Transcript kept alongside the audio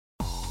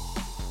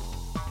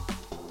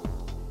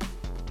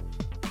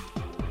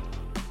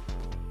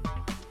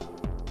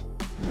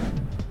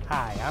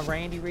Hi, I'm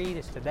Randy Reed.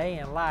 It's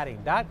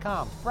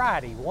todayinlighting.com,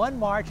 Friday, 1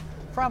 March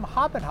from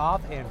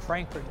Hoppenhof in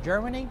Frankfurt,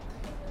 Germany.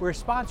 We're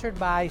sponsored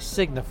by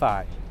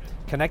Signify.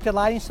 Connected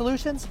lighting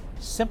solutions,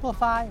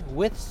 simplify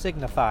with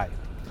Signify.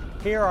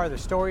 Here are the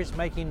stories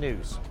making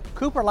news.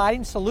 Cooper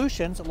Lighting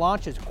Solutions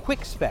launches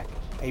QuickSpec,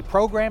 a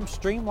program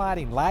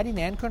streamlining lighting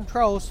and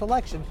control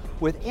selection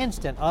with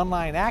instant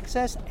online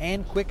access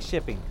and quick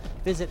shipping.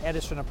 Visit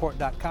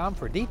edisonreport.com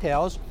for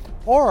details.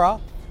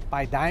 Aura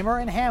by Daimler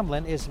and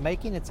Hamlin is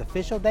making its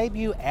official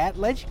debut at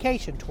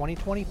Leducation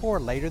 2024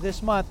 later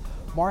this month,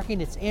 marking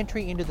its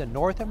entry into the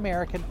North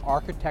American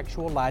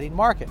architectural lighting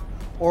market.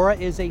 Aura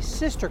is a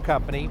sister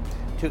company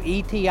to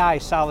ETI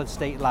Solid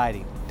State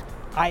Lighting.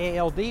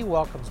 IALD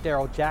welcomes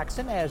Daryl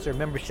Jackson as their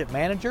membership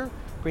manager,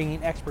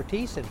 bringing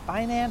expertise in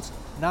finance,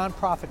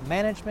 nonprofit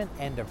management,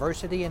 and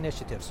diversity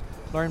initiatives.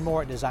 Learn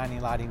more at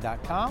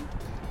designinglighting.com.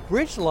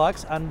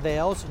 Bridgelux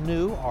unveils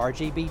new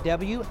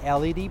RGBW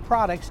LED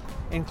products,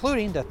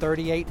 including the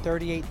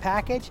 3838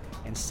 package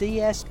and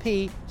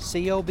CSP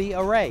COB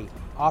array,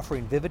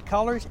 offering vivid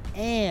colors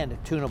and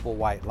tunable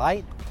white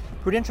light.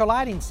 Prudential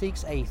Lighting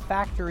seeks a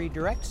factory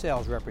direct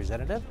sales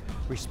representative.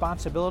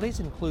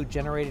 Responsibilities include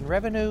generating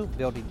revenue,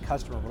 building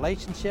customer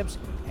relationships,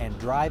 and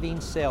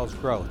driving sales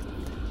growth.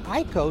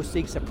 ICO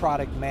seeks a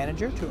product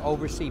manager to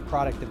oversee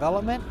product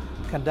development,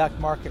 conduct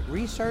market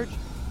research,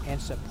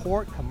 and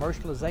support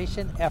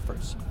commercialization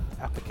efforts.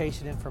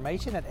 Application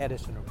information at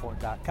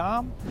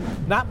edisonreport.com.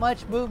 Not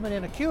much movement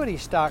in Acuity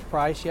stock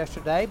price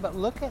yesterday, but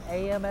look at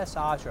AMS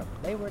Osram.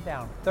 They were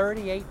down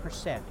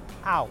 38%.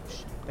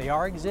 Ouch. They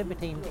are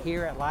exhibiting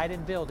here at Light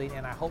and Building,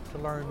 and I hope to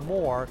learn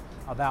more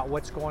about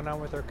what's going on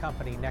with their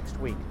company next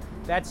week.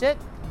 That's it.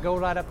 Go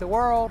light up the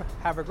world.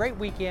 Have a great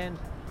weekend.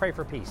 Pray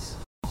for peace.